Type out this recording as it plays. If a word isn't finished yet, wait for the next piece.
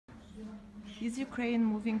Is Ukraine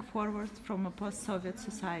moving forward from a post-Soviet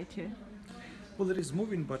society? Well, it is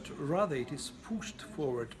moving, but rather it is pushed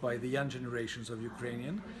forward by the young generations of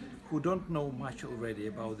Ukrainian who don't know much already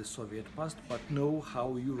about the Soviet past, but know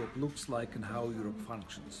how Europe looks like and how Europe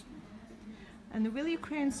functions. And will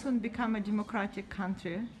Ukraine soon become a democratic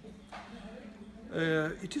country?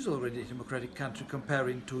 It is already a democratic country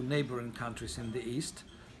comparing to neighboring countries in the East,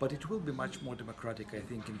 but it will be much more democratic, I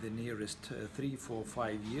think, in the nearest 3, 4,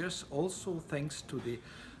 5 years, also thanks to the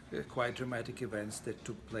quite dramatic events that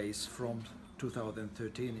took place from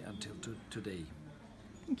 2013 until today.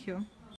 Thank you.